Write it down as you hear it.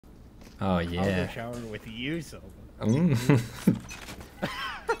Oh I'll go yeah. shower with you, so.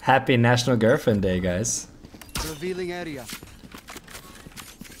 Happy National Girlfriend Day, guys. Revealing area.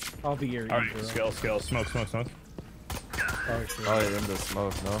 I'll be your. Alright, skill. Smoke. Oh shit. Oh, you're in the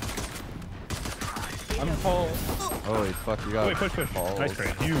smoke, no? I'm full. Holy fuck, you got. Wait, push. balls. Nice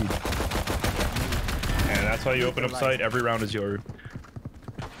trade, huge. And that's how you open up sight. Every round is yours.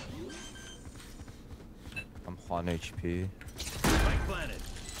 I'm 1 HP.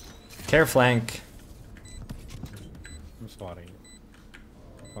 Care flank. I'm spotting.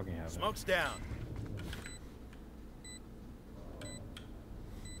 Fucking have it. Smoke's down.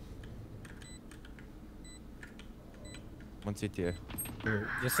 One CT. Here,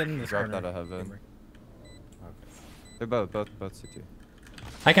 just sit in this Dropped corner. out of heaven. Okay. They're both CT.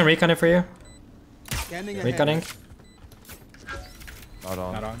 I can recon it for you. Scanning ahead. Reconning. Not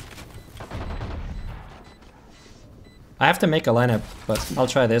on. Not on. I have to make a lineup, but I'll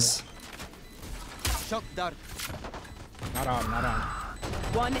try this. Shock dart. Not on. Not on.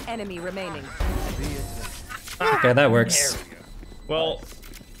 One enemy remaining. Okay, that works. Well,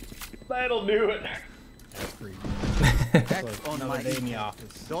 that'll do it. That's free. Back on Another my day in the equal.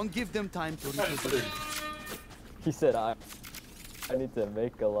 office. Don't give them time to reposition. He said I need to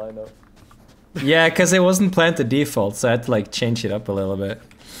make a lineup. Yeah, because it wasn't planned to default, so I had to like change it up a little bit.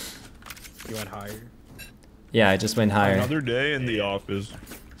 You went higher. Yeah, I just went higher. Another day in the office.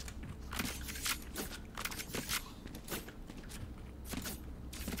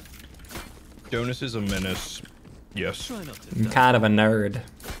 Jonas is a menace. Yes. I'm kind of a nerd.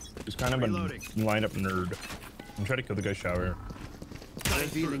 He's kind of a lineup nerd. I'm trying to kill the guy's shower.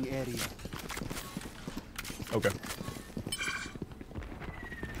 Revealing area. Okay.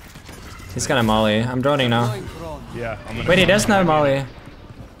 He's got a molly. I'm droning now. Going prone. Yeah, I'm gonna. Wait, he doesn't have a molly.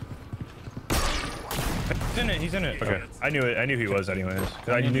 He's in it. Okay. I knew it. I knew he was anyways. 'Cause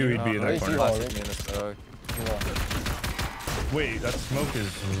I knew he'd be in that corner. Wait, that smoke is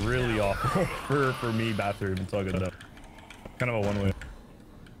really awful for me. Bathroom. It's all good though. Kind of a one-way.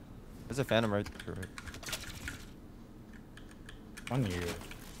 There's a phantom right. On you.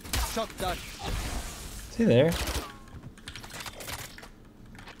 Shock dart. Is he there?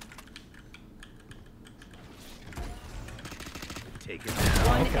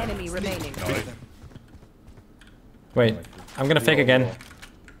 One enemy remaining. No, wait. Wait, I'm gonna fake again.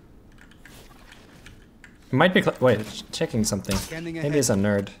 It might be. Wait, checking something. Scanning Maybe ahead. he's a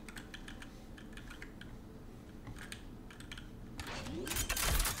nerd.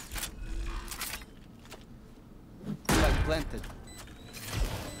 Flag planted.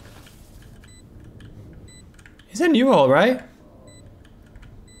 He's in you all, right?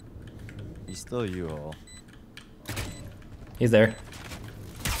 He's still you all. He's there.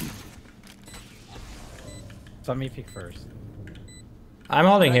 So let me pick first. I'm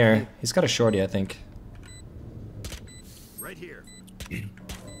holding here. He's got a shorty, I think. Right here.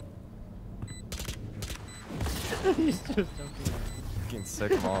 He's just Fucking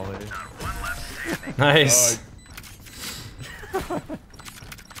sick molly. Nice.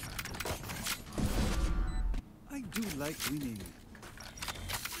 I do like winning.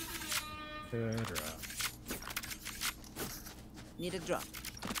 Good drop. Need a drop.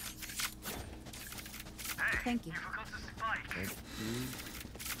 Thank you.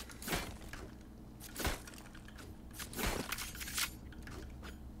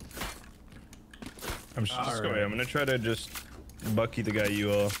 I'm gonna try to just bucky the guy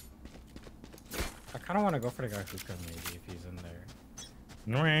you all. I kind of want to go for the guy who's coming maybe if he's in there.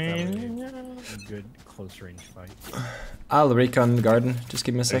 A good close range fight. I'll recon the garden. Just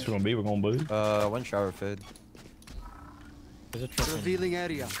give me a sec. We're gonna be. One shower fade. There's a trick in- Revealing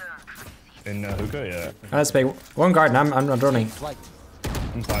area. In hookah, yeah. That's big. One garden. I'm droning. Flight.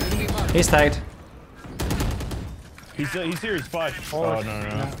 I'm fine. He's tagged. He's here. He's flash. Oh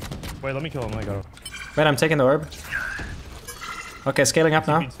no. Wait, let me kill him. I got him. Wait, I'm taking the orb. Okay, scaling up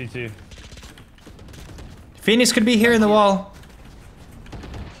now. CT. Phoenix could be here in the wall.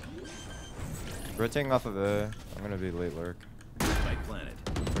 Rotating off of A. I'm gonna be late lurk. Spike planted.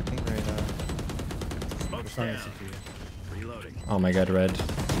 Working right now. Smoke's down. Reloading. Oh my god, red.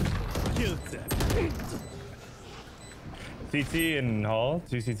 Kill that. CT and Hall.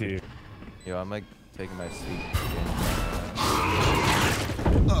 2 CT. Yo, I'm like taking my seat.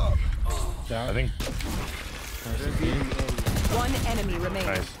 Down. I think. One enemy remaining.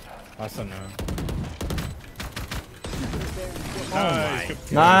 Nice. Also no.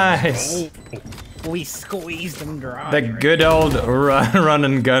 Nice. We squeezed them dry. The good old run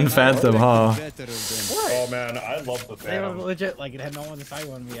and gun phantom, huh? Oh man, I love the They were Phantom. legit, like it had no one to side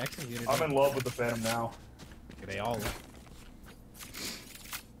when we executed I'm them. in love with the Phantom now. They all.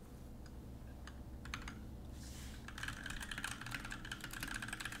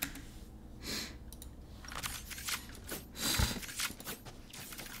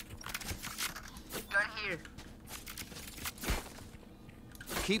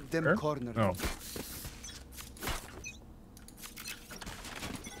 Keep them Sure? cornered. Oh.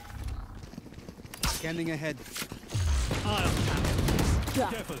 Scanning ahead.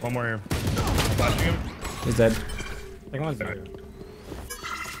 One more here. Flashing him. He's dead. I think one's there.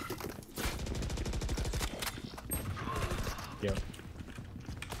 Yo.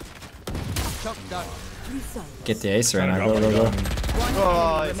 Shock dart. Get the ace right now. Drop Go, my go, go. gun. One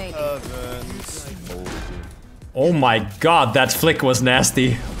enemy remaining. Oh my god, that flick was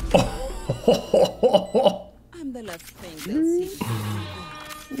nasty. I'm the last thing they'll see.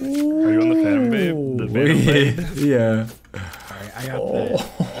 Are you on the Phantom babe? The Phantom babe? Yeah. Alright, I got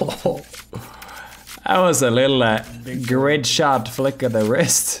that. That was a little grid shot flick of the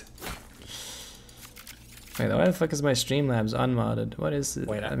wrist. Wait, why the fuck is my Streamlabs unmodded? What is it?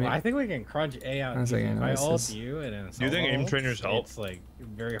 Wait, I think we can crunch A out. One easy. second, If I what's ult this? you and then Do you think Sova aim ults, trainers help? It's like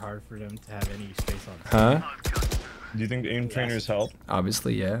very hard for them to have any space on. Huh? Do you think aim trainers help?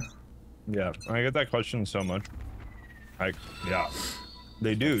 Obviously, yeah. Yeah, I get that question so much. Like, yeah,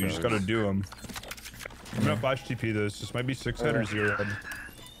 they do. You just gotta do them. I'm gonna flash TP this. This might be 6 head or 0 head.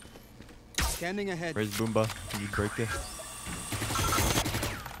 Scanning ahead. Where's Boomba? Can you break it?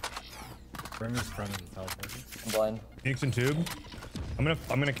 Bring his front and teleport. I'm blind. Phoenix and tube. I'm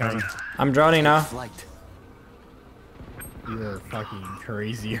gonna counter. I'm droning now. Flight. You're fucking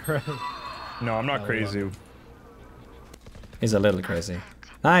crazy, right? No, I'm not crazy. He's a little crazy.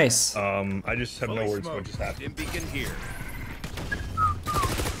 Nice. I just have no words what just happened. Dim beacon here.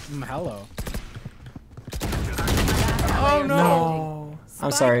 Hello. Oh No.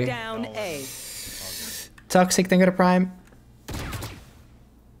 I'm sorry. Down A. Toxic, thank you to Prime.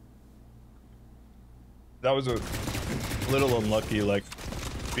 That was a little unlucky. Like,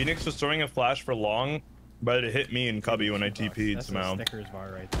 Phoenix was throwing a flash for long, but it hit me and Cubby when I TP'd That's somehow. a Snickers bar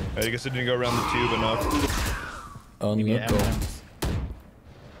right there. I guess it didn't go around the tube enough. Give me Unlucky. M&Ms.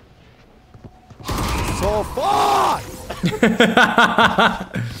 So far!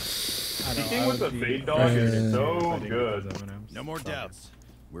 Speaking with the fade dog is so good. No more doubts.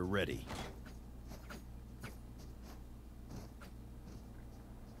 We're ready.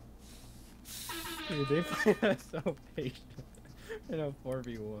 Dude, they play that so patient in a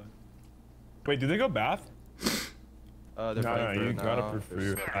 4v1. Wait, did they go bath? They're No, fighting no, for you it got it now. for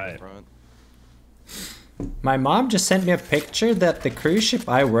They're free. stuck in Alright. front. My mom just sent me a picture that the cruise ship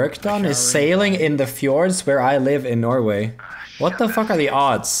I worked on is sailing in the fjords where I live in Norway. What the fuck are the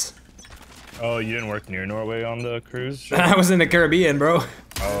odds? Oh, you didn't work near Norway on the cruise ship? I was in the Caribbean, bro.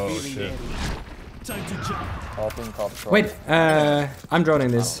 Oh, shit. Time to jump. All thing top short. Wait, I'm droning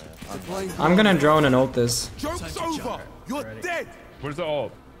this. I'm gonna drone and ult this. Joke's over! You're dead! Where's the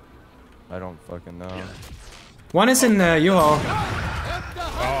ult? I don't fucking know. One is in U-Haul.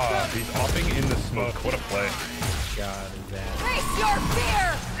 Ah, he's hopping in the smoke. What a play. God, is that? Face your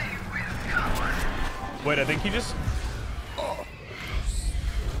fear! Wait, I think he just...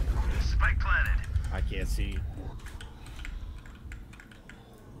 Spike planted. I can't see.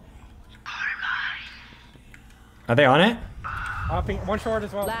 Are they on it? Hopping, one short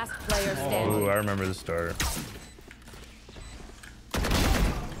as well. Last player standing. Ooh, I remember the start.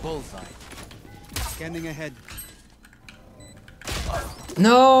 Bullseye. Scanning ahead.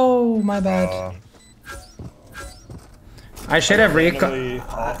 No, my bad. I should have recon. Randomly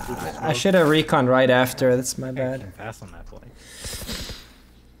off with the I smoke. should have recon right after. That's my bad. Action fast on that play.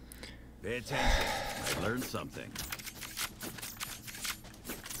 Pay attention. I learned something.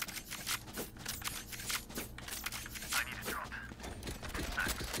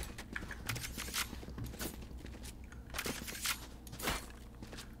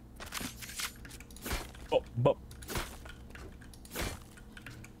 Oh, but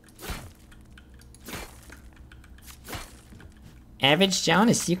Average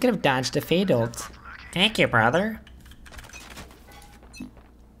Jonas, you could have dodged a fade ult. Thank you, brother.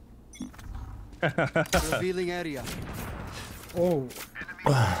 Revealing area. Oh.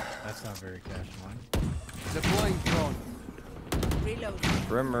 That's not very cash line. Deploying drone. Reload.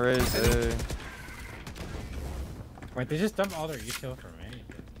 Grim raise A. Wait, they just dumped all their util for me.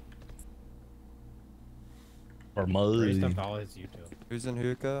 or They Muzzy. just dumped all his util. Who's in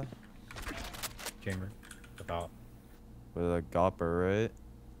hookah? Chamber. About. With a gopper, right?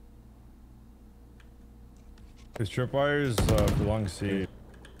 His tripwires for long C.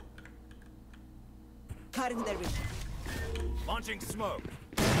 Cutting their vision. Launching smoke.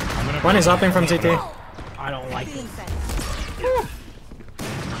 One is hopping from CT. I don't like it. Feeling fast.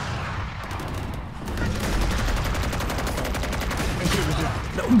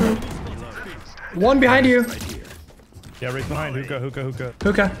 One behind you. Yeah, right behind. Hookah, hookah, hookah.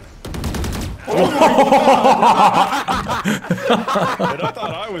 Hookah. And I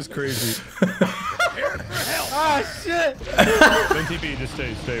thought I was crazy. Ah, shit! Don't TP, just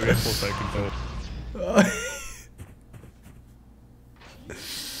stay. We have full second though.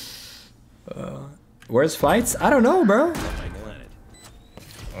 Where's flights? I don't know, bro.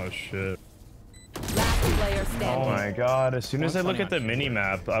 Oh shit. Last player Oh standing. my god, as soon as I look at the mini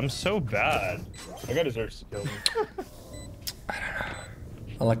map, I'm so bad. I got deserves to kill me.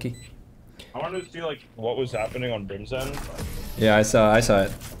 Unlucky. I wanted to see like what was happening on Brim's end. Yeah, I saw it. I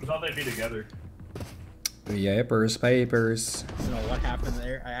thought they'd be together. Papers. I don't know what happened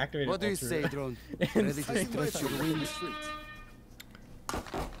there. I activated. What do you Ultra. say, drone? Ready to stretch your wings?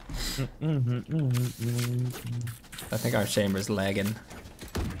 I think our chamber's lagging.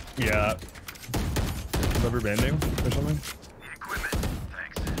 Yeah. Rubber banding or something?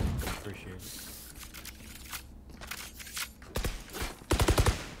 Appreciate it.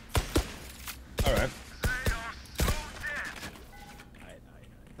 Alright.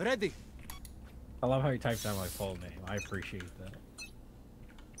 Ready. I love how he types down my full name. I appreciate that.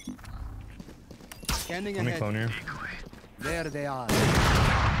 Scanning Let me ahead. clone here. There they are.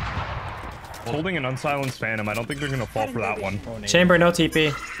 Holding an unsilenced Phantom, I don't think they're gonna fall for that one. Oh, name. Chamber, no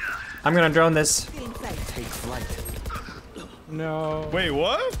TP. I'm gonna drone this. Take flight. No. Wait,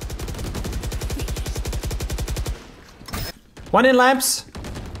 what? One in lamps.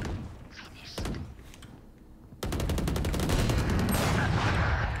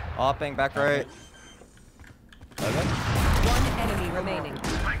 Hopping back right. One enemy remaining.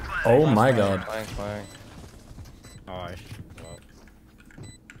 Oh my god. Flying. Oh, I should. Well,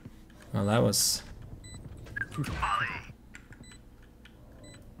 Well, that was.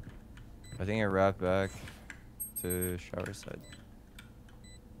 I think I wrapped back to shower side.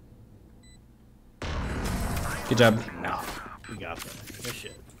 Good job. we got that. Good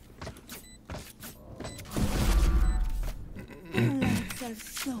shit. They're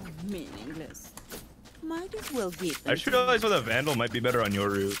so meaningless. Might as well get them. I just realized that a Vandal might be better on your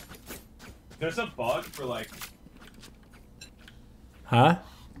route. There's a bug for like... Huh?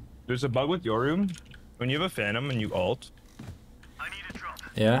 There's a bug with your room. When you have a Phantom and you ult,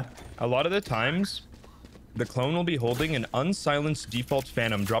 Yeah. a lot of the times, the clone will be holding an unsilenced default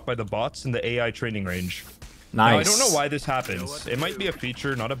Phantom dropped by the bots in the AI training range. Now, I Nice. don't know why this happens. It might be a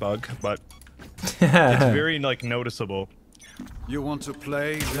feature, not a bug, but it's why. very like noticeable. You want to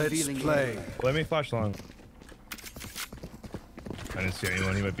play? Let's play. Let me flash long. I didn't see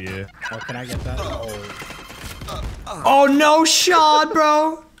anyone. He might be here. Oh, can I get that? Oh, Oh no shot,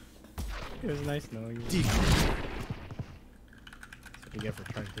 bro. it was nice knowing you. That's what you get for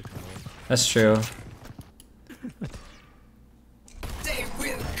trying to take my role. That's true.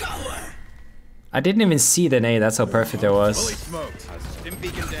 I didn't even see the nade. That's how perfect it was. Smoked. Dim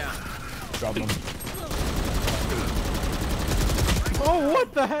beacon down. Drop him. Oh,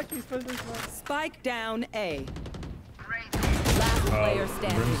 what the heck? He's supposed to be Spike down A. Last player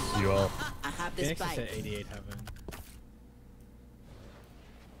standing. Brims you all. I have the Phoenix is spike. at 88 heaven.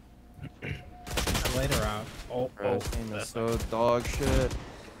 Later out. Oh, Bro, this game is so dog shit.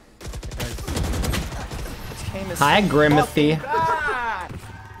 This game is Hi, Grimothy.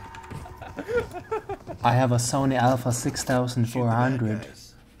 I have a Sony Alpha 6400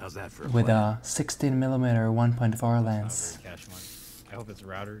 How's that for a with plan? a 16mm 1.4 lens. cash money. I hope it's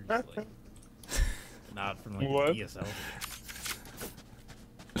router. Just like, not from like What? DSL.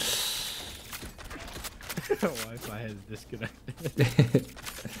 Wi-Fi has disconnected.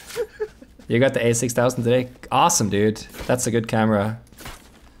 You got the A6000 today? Awesome, dude. That's a good camera.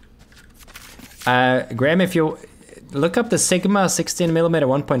 Graham, if you look up the Sigma 16mm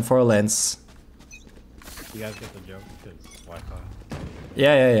 1.4 lens. You guys get the joke because Wi-Fi.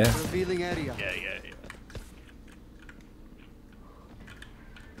 Yeah. Revealing area. Yeah.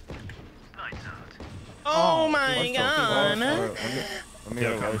 Oh my god. Let me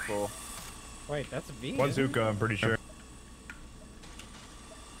get a Yeah, come. rifle. Wait, that's a B. One isn't it? Zuka, I'm pretty sure.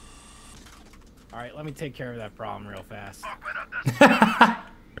 All right, let me take care of that problem real fast.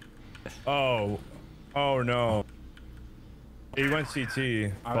 Oh no. He went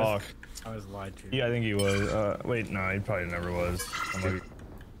CT. I was- Fuck. I was lied to. Yeah, I think he was. Wait, no, he probably never was. I'm like,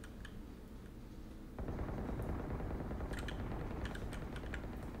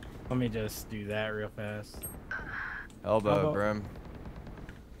 Let me just do that real fast. Elbow, Elbow. Brim.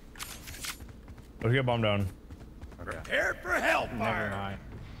 let's get bomb down. Prepare for hellfire. Never mind.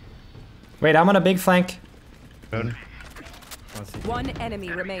 Wait, I'm on a big flank. Good. Let's see. One enemy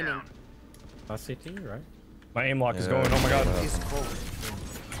remaining. That's CT, right? My aim lock is Yeah. going. Oh my god. Is cold.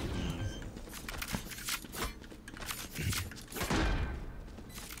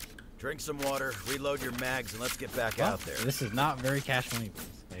 Drink some water, reload your mags, and let's get back out there. This is not very cash money.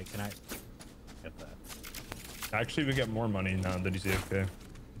 Hey, can I get that? Actually, we get more money now that he's AFK.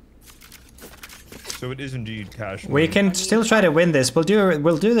 So it is indeed cash money. We can still try to win this. We'll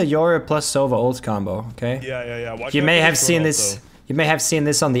do the Euro plus Sova ult combo, okay? Yeah. Watch You out may for have the seen short this. ult, You may have seen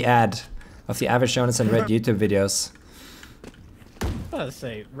this on the ad of the Average Jonas and Red YouTube videos. I was gonna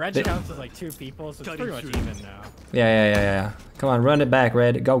say, Red counts as like 2 people, so it's pretty much even now. Yeah. Come on, run it back,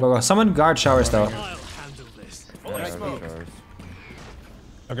 Red. Go. Someone guard showers though.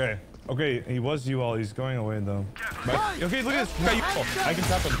 Okay, he was you all. He's going away though. Okay, look at this. Got you all. I can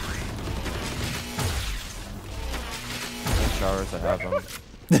tap him. Showers, I have them.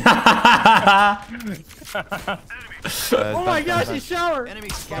 Oh my gosh, he showered! Enemy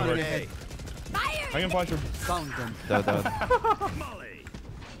spotted A. I can flash him. Found them. Dead.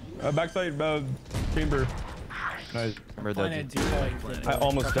 Backside, chamber. Nice. We're dead. I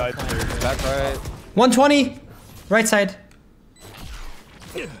almost died there. Back right. 120, right side.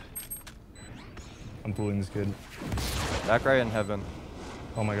 I'm pulling this kid. Back right in heaven.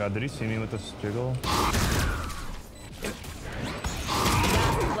 Oh my god, did he see me with this jiggle?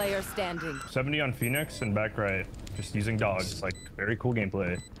 Player standing. 70 on Phoenix and back right. Just using dogs. Like, very cool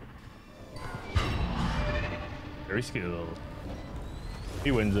gameplay. Very skilled. He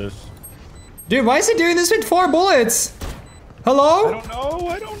wins this. Dude, why is he doing this with 4 bullets? Hello? I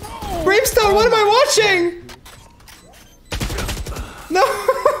don't know. Brimstone, what am I watching? No.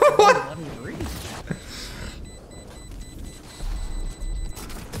 What?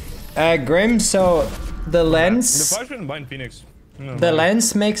 Grim, so the lens. The flash didn't bind Phoenix. No, The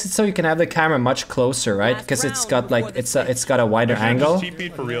lens makes it so you can have the camera much closer, right? Because it's got like it's got a wider angle.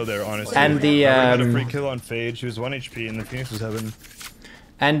 TP'd for real there, honestly. And the had a free kill on Fade. She was 1 HP, and the Phoenix was heaven.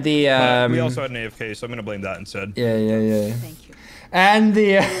 and the We also had an AFK, so I'm gonna blame that instead. yeah. Thank you. And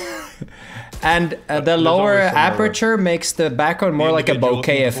the the lower always some aperture makes the background more like a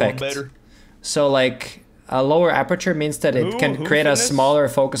bokeh effect. So like a lower aperture means that it can Who's create a in this? smaller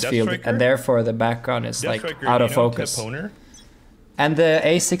focus Death field, Striker? and therefore the background is like Striker, out of you know, focus. Caponer? And the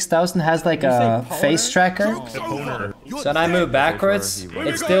A6000 has like a face tracker. Caponer. So when I move backwards,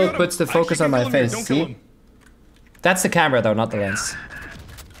 it still puts the focus on my face. Don't kill See? him. That's the camera though, not the lens.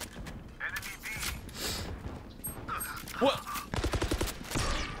 What?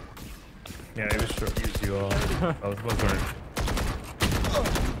 Yeah, it was short. Used you all. I was about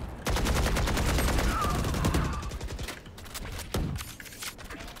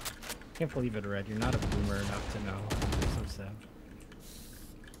Can't believe it, Red. You're not a boomer enough to know. I'm so sad.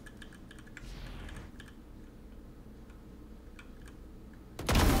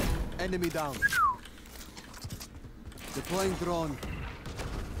 Enemy down. Deploying drone.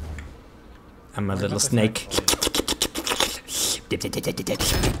 I'm a little snake.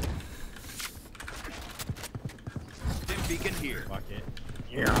 Beacon here. Fuck it.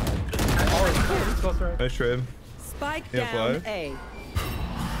 Nice trade. Spike Yeah, down fly. A.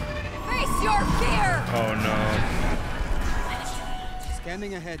 Face your fear! Oh no.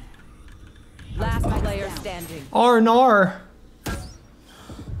 Scanning ahead. Last player standing. R&R.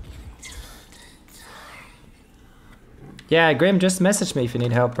 Yeah, Grim, just message me if you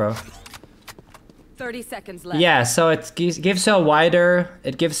need help, bro. 30 seconds left. Yeah, so it gives you a wider.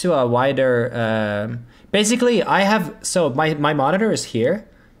 It gives you a wider. Basically, I have my monitor is here,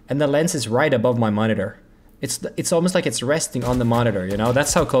 and the lens is right above my monitor. It's almost like it's resting on the monitor. You know,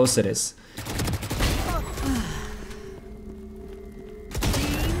 that's how close it is.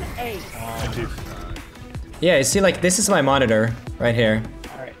 Team 8. Yeah, you see, like this is my monitor right here.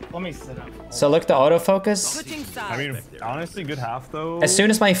 Alright, let me sit up. So look, the autofocus. Switching sides. I mean, honestly, good half though. As soon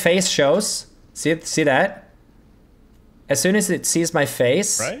as my face shows, see that? As soon as it sees my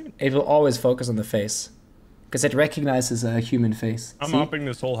face, Right? it will always focus on the face. Because it recognizes a human face. I'm See? hopping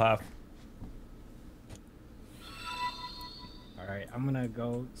this whole half. Alright, I'm gonna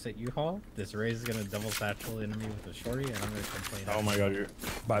go sit U-Haul. This Raze is gonna double satchel enemy with a shorty, and I'm gonna complain. Oh my god, you're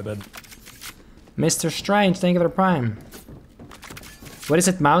bye bed. Mr. Strange, thank you for the prime. What is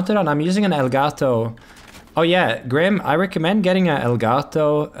it mounted on? I'm using an Elgato. Oh yeah, Grim, I recommend getting an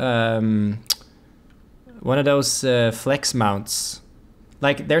Elgato, one of those flex mounts.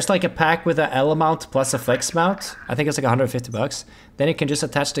 Like, there's like a pack with an L mount plus a flex mount. I think it's like 150 bucks. Then you can just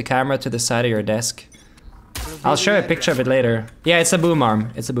attach the camera to the side of your desk. I'll show you a picture of it later. Yeah, it's a boom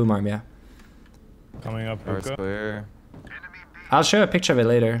arm. It's a boom arm, yeah. Coming up, Or it's Ruka. clear. I'll show you a picture of it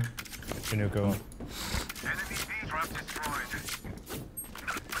later. Inuko.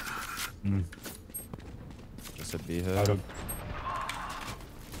 Just a B hit.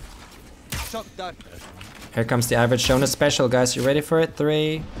 Shot that. Here comes the Average Jonas special, guys. You ready for it?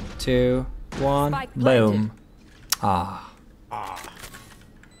 3, 2, 1, Spike boom. Ah.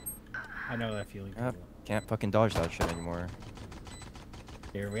 I know that feeling. Yep. Can't fucking dodge that shit anymore.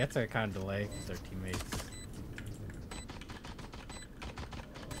 Here, we have to kind of delay because our teammates.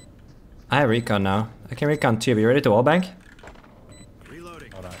 I have recon now. I can recon too. Are you ready to wallbang?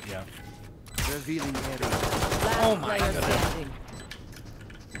 Reloading. Hold on, yeah. Revealing area. Oh my Player goodness. standing.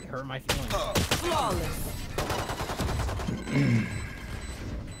 It hurt my feelings. Flawless.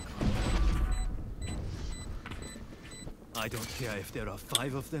 I don't care if there are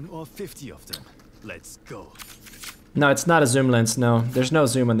 5 of them or 50 of them. Let's go. No, it's not a zoom lens. No, there's no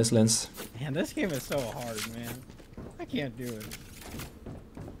zoom on this lens. Man, this game is so hard, man. I can't do it.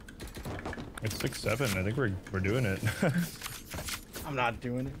 It's 6-7. I think we're doing it. I'm not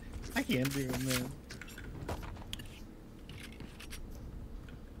doing it. I can't do it, man.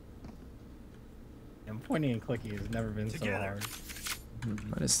 And pointing and clicking has never been so hard.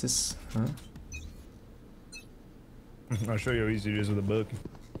 What is this? Huh? I'll show you how easy it is with a book.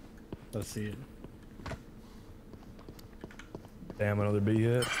 Let's see it. Damn, another B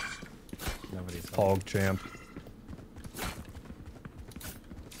hit. Nobody's Hog champ.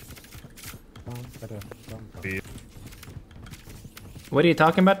 B. What are you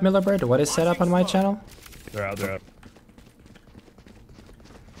talking about, Millibird? What is set up on my channel? They're out. They're out.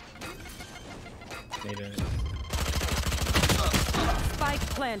 Made it. Spike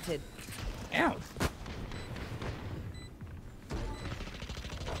planted. Ow.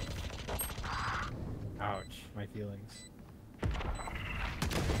 Ouch, my feelings.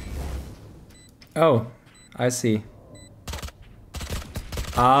 Oh, I see.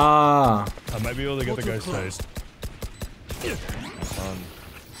 Ah. I might be able to get the guy's face.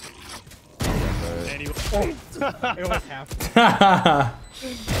 It was half.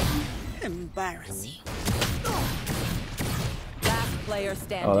 Embarrassing. Last player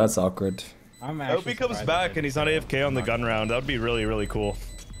standing. Oh, that's awkward. I'm I hope actually he comes surprised back that and he's not they- AFK on the gun round. That would be really, really cool.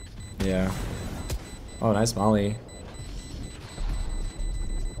 Yeah. Oh, nice molly.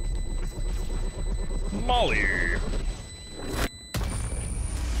 Molly.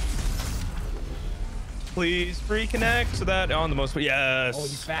 Please reconnect so that on the most. Yes. Oh,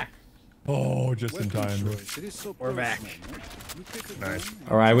 he's back. Oh, just in time. It is so We're back. Nice.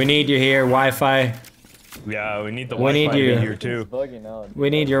 All right, we need you here, Wi-Fi. Yeah, we need the We Wi-Fi need to you. be here too. It's bugging out. We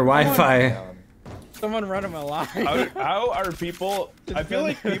need your Wi-Fi. Down. Someone run him alive. How are people? I feel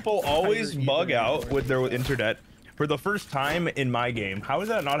like people always bug out with their internet for the first time in my game. How does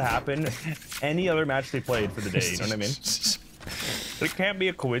that not happen any other match they played for the day? You know what I mean? It can't be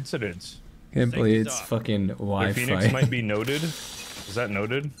a coincidence. Can't believe it's fucking Their Wi-Fi. Phoenix might be noted. Is that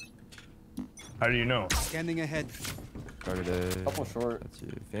noted? How do you know? Scanning ahead. Started a Couple short. That's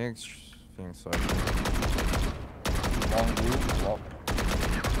you. Phoenix side. Long blue. Well,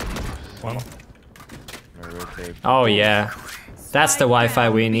 One. No rotate. Oh yeah, that's the Wi-Fi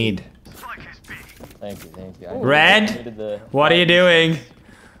we need. thank you. I Red? needed the- What are you doing?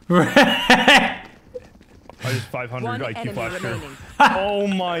 Red. I just 500 One IQ enemy flash here. remaining. Oh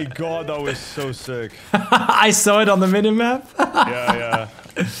my god, that was so sick. I saw it on the minimap. Yeah.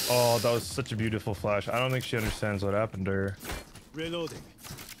 Oh, that was such a beautiful flash. I don't think she understands what happened to her. Reloading.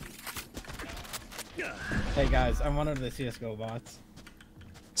 Hey guys, I'm one of the CS:GO bots.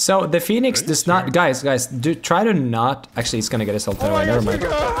 So the Phoenix does not, guys, do try to not. Actually, he's gonna get his ult anyway. Never mind.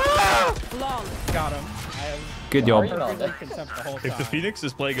 Flawless. Got him. I have Good Are job. you not perfectly there? consent the whole If the time. Phoenix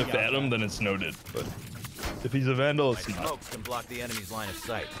is playing a Phantom, then it's noted. But if he's a Vandal, it's not. Smokes can block the enemy's line of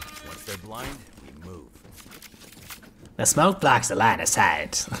sight. Once they're blind, we move. The smoke blocks the line of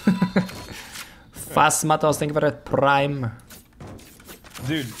sight. Fast Matos, think about it. Prime.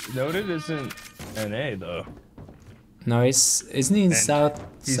 Dude, noted isn't NA though. No, isn't he in And South?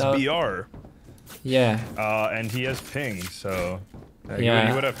 He's South? BR. Yeah. And he has ping, so Yeah.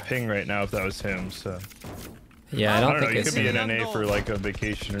 he would have ping right now if that was him. So Yeah, I I don't don't know. think You it's. could be in NA for like a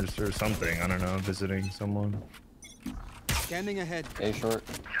vacation or something. I don't know, visiting someone. Scanning ahead. A short.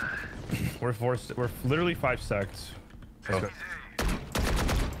 We're literally 5 seconds. Oh.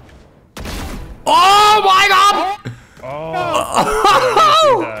 Oh my god! Oh, I didn't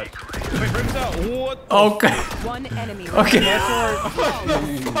see that. Wait, Brim's out. What? The Okay. One enemy. Okay.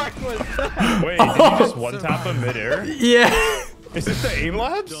 Wait, did you just one tap him midair? Yeah. Is this the aim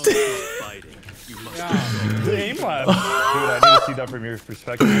labs? Fighting. You must The aim labs. Dude, I need to see that from your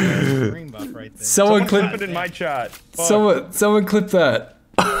perspective. Green buff right there. Someone Clip clip. it in my chat. Fuck. Someone clip that.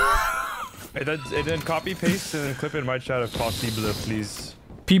 And then copy paste and then clip it in my chat if possible, please.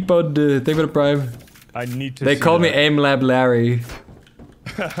 People, thank for the prime. I need to. They see call me that. Aim Lab Larry.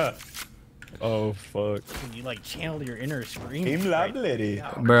 Oh fuck. You like channeled your inner scream. Aim lab lady.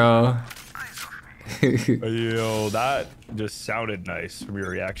 Bro. Yo, that just sounded nice from your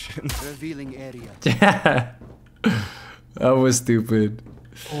reaction. Revealing area. Yeah. That was stupid.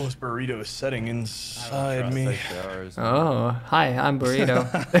 Oh, this burrito is setting inside me. Oh, hi, I'm Burrito.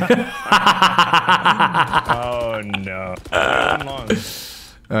 Oh no. How long?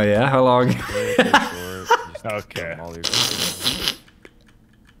 Oh yeah, how long? Okay.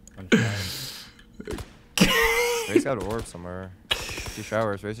 Ray's got an orb somewhere. Two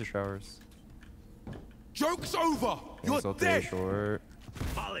showers, raise your showers. Joke's over. You're Also dead. short.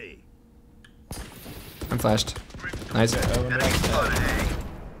 Volley. I'm flashed. Nice.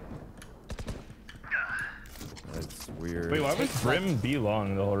 That's weird. Wait, why was Brim B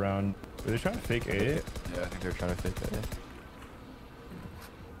long the whole round? Were they trying to fake A? Yeah, I think they're trying to fake that.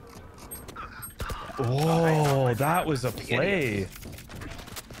 Oh, that was a play.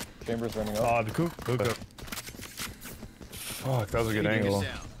 Chamber's running up. Oh, the cook. Fuck, that was a good angle.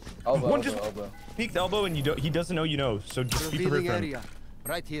 Elbow, One elbow, just- elbow. Peeked elbow and you don't. He doesn't know you know. So just be prepared Revealing for him. area.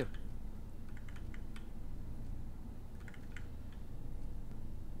 Right here.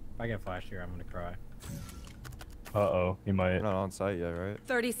 If I get flashed here, I'm gonna cry. Uh-oh, he might. They're not on site yet, right?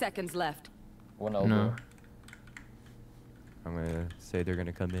 30 seconds left. One elbow. No. I'm gonna say they're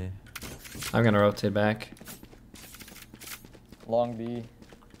gonna come in. I'm gonna rotate back. Long B.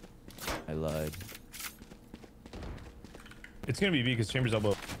 I lied. It's gonna be B because Chambers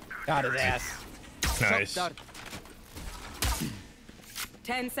elbow. Got his ass. Nice. Shot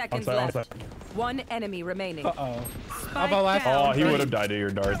 10 seconds Onside, left. onside. One enemy remaining. Uh-oh. Spike Elbow left. down. Oh, he would have died to your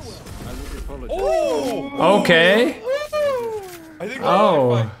darts. I would apologize. Oh! Okay. I think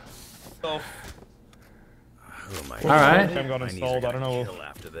Oh. Oh my All right. Time got installed. I don't know. kill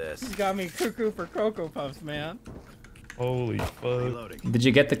after this. He's got me cuckoo for Cocoa Puffs, man. Holy fuck. Reloading. Did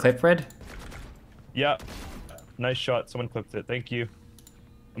you get the clip, Red? Yeah. Nice shot. Someone clipped it. Thank you.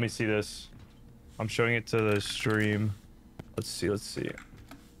 Let me see this. I'm showing it to the stream. Let's see. Let's see.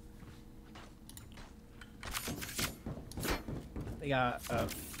 They got a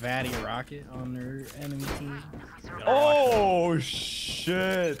fatty rocket on their enemy team. Oh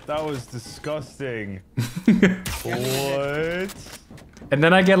shit! That was disgusting. What? And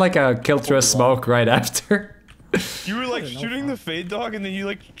then I get like a kill through a smoke right after. You were like shooting the fade dog, and then you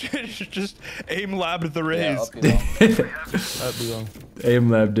like just aim labbed the raise. Yeah, up you know. That'd be wrong. Aim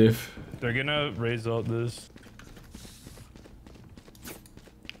lab diff. They're gonna raise out this.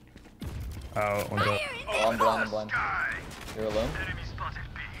 Ow, one shot. Oh, I'm blind, I'm blind. You're alone?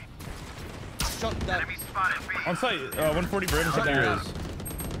 Shot down. On site, 140 Brim, check your is.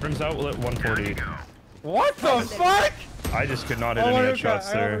 Brim's out at 140. What the fuck? I just could not hit Oh, any I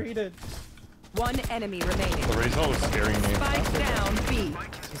headshots there. overheated. One enemy remaining. The raise out was scaring me. Spike down B.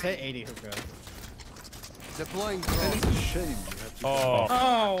 He's hit 80 hookah. Deploying drone. It's a shame you have to. Oh,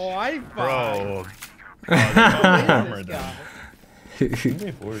 Oh, Wi-Fi. bro. This guy.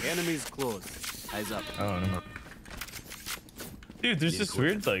 Enemies close. Eyes up. Oh, no. Dude, there's this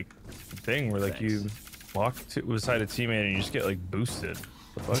weird like thing where like you walk to beside a teammate and you just get like boosted.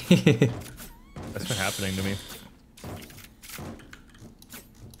 The fuck? That's been happening to me.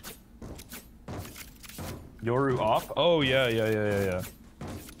 Yoru off? Oh yeah.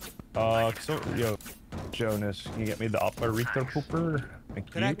 So yo, Jonas, can you get me the operator pooper?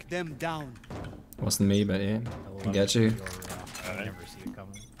 Thank you. Track them down. Wasn't me, but yeah. I I love get you. your, I never see it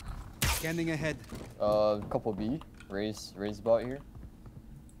coming. Scanning ahead. Couple B. Raise bot here.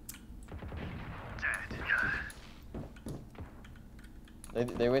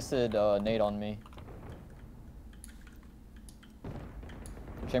 They wasted nade on me.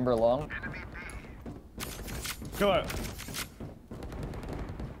 Chamber long. Go out.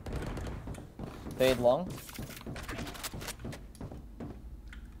 Fade long.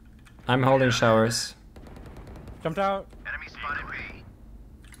 I'm holding showers. Jumped out.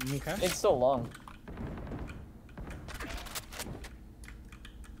 Okay. It's still long.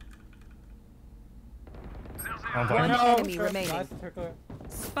 I'm One fine. enemy remaining. Nice hookah.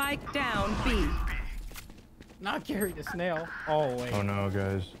 Spike down B. Not Gary the snail. Oh wait. Oh no,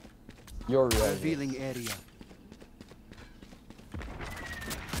 guys. You're right. Revealing area.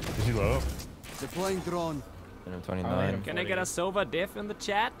 Is he low? Deploying drone. Oh, 29. Can I get a Sova diff in the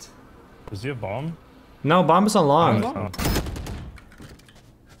chat? Does he have bomb? No, bomb is on long. Oh.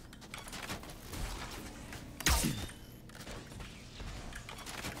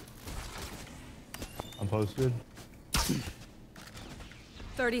 I'm posted.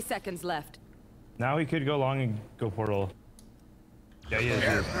 30 seconds left. Now he could go long and go portal. Yeah, he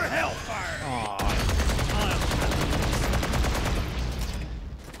is.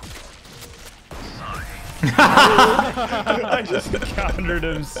 I just countered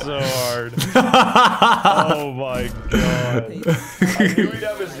him so hard. Oh my god. I knew he'd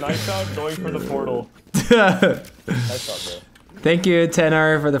have his knife out going for the portal. Nice shot, bro. Thank you,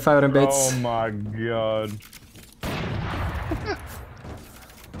 Tenor, for the 500 bits. Oh my god.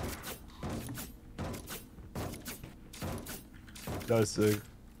 That's sick.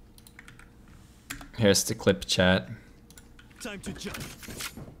 Here's the clip chat. Time to jump.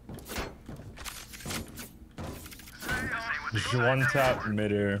 Just one tap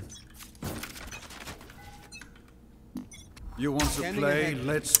midair. You want to play?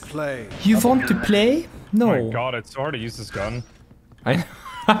 Let's play. You want to play? No. Oh my god, it's so hard to use this gun. I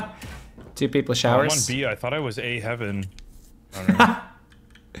Two people I'm showers. on B, I thought I was A heaven. I don't know.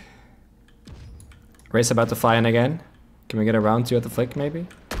 Race about to fly in again. Can we get a round 2 at the flick, maybe?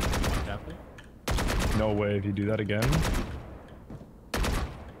 Definitely. No way if you do that again.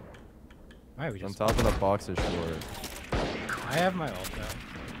 Alright, we On just. top of the box is short. I have my ult out.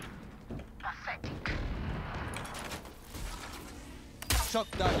 Shot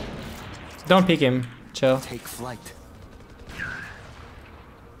down. Don't peek him. Chill. Take flight.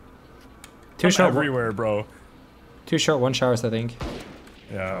 Too I'm short. everywhere, bro. Too short. 1 showers, I think.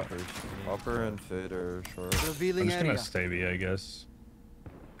 Yeah. Upper and fade are short. I'm Revealing just area. gonna stay B, I guess.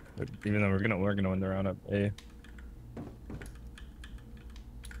 Even though we're gonna win the round up A.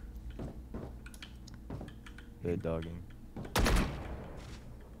 Fade dogging.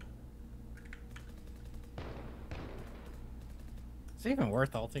 Is it even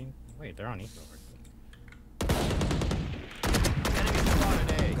worth ulting? Wait, they're on equal.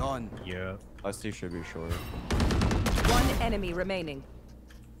 Gone. Yeah. Last two should be short. One enemy remaining.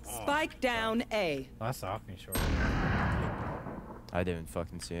 Spike down A. Last off me short. I didn't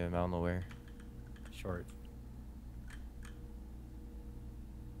fucking see him. I don't know where. Short.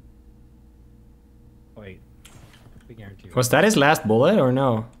 Wait. We guarantee. Was that his last bullet or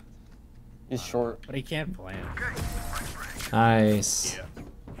no? He's short. But he can't plan. Nice.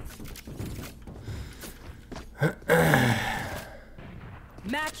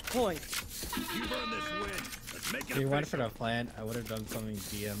 Match point. You've earned this win. Let's make If it he went for official. the plan, I would have done something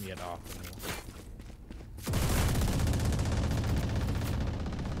DM yet off of me.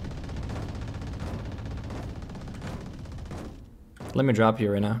 Let me drop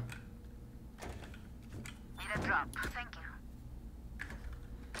you right now.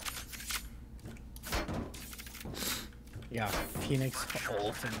 Yeah, Phoenix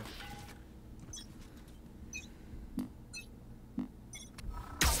ult and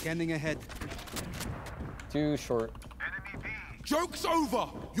Scanning ahead. Too short. Joke's over.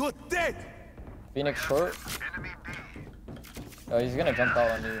 You're dead. Phoenix short. Oh, he's gonna jump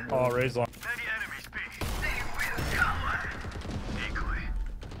out on you. Oh, raise long.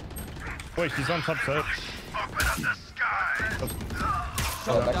 Wait, she's on top side.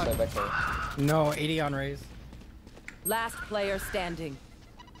 Oh, backside, backside. no 80 on raise. Last player standing.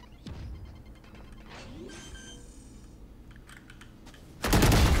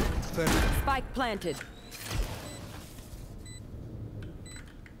 Spike planted.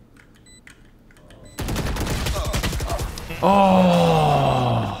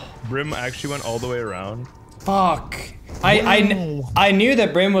 Oh, Brim actually went all the way around. fuck. I knew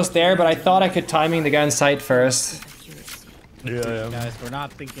that Brim was there, but I thought I could timing the guy in sight first. Yeah. Guys, we're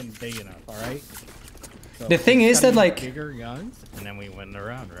not thinking big enough, alright? So The thing is that, like- bigger guns, and then we win the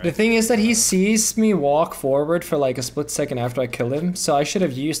round, right? The thing is that he sees me walk forward for like a split second after I kill him, so I should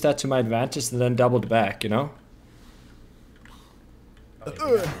have used that to my advantage and then doubled back, you know?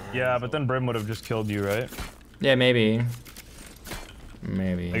 Yeah, but then Brim would have just killed you, right? Yeah, maybe.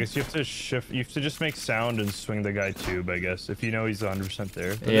 Maybe. I guess you have to shift. You have to just make sound and swing the guy tube, I guess, if you know he's 100%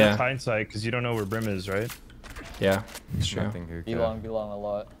 there. But Yeah. that's hindsight, because you don't know where Brim is, right? Yeah, it's true. Nothing here. Belong a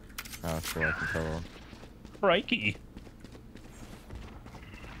lot. Oh, sure, I can tell. Crikey.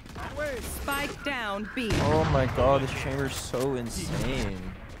 Spike down B. Oh my god, this chamber's so insane.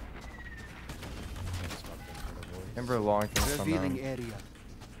 Chamber long can come Revealing down. area.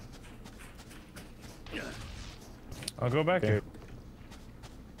 I'll go back here.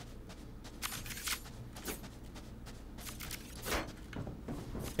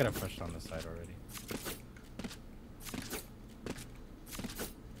 Get a push on the side already.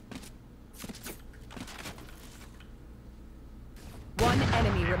 One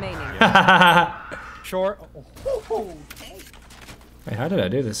enemy remaining. Short. Wait, how did I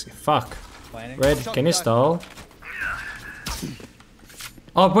do this? Fuck. Planning. Red, can you stall?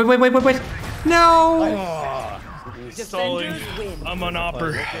 Oh, wait. No! Stalling. Defenders win. I'm an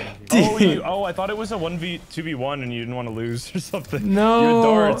opper. Oh, I thought it was a 1v2v1 and you didn't want to lose or something. No, you had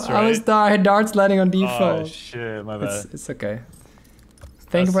darts, right? I had darts landing on default. Oh shit, my bad. It's okay.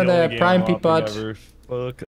 Thank you That's for the only game Prime I'm Peep opping bot. ever. Fuck.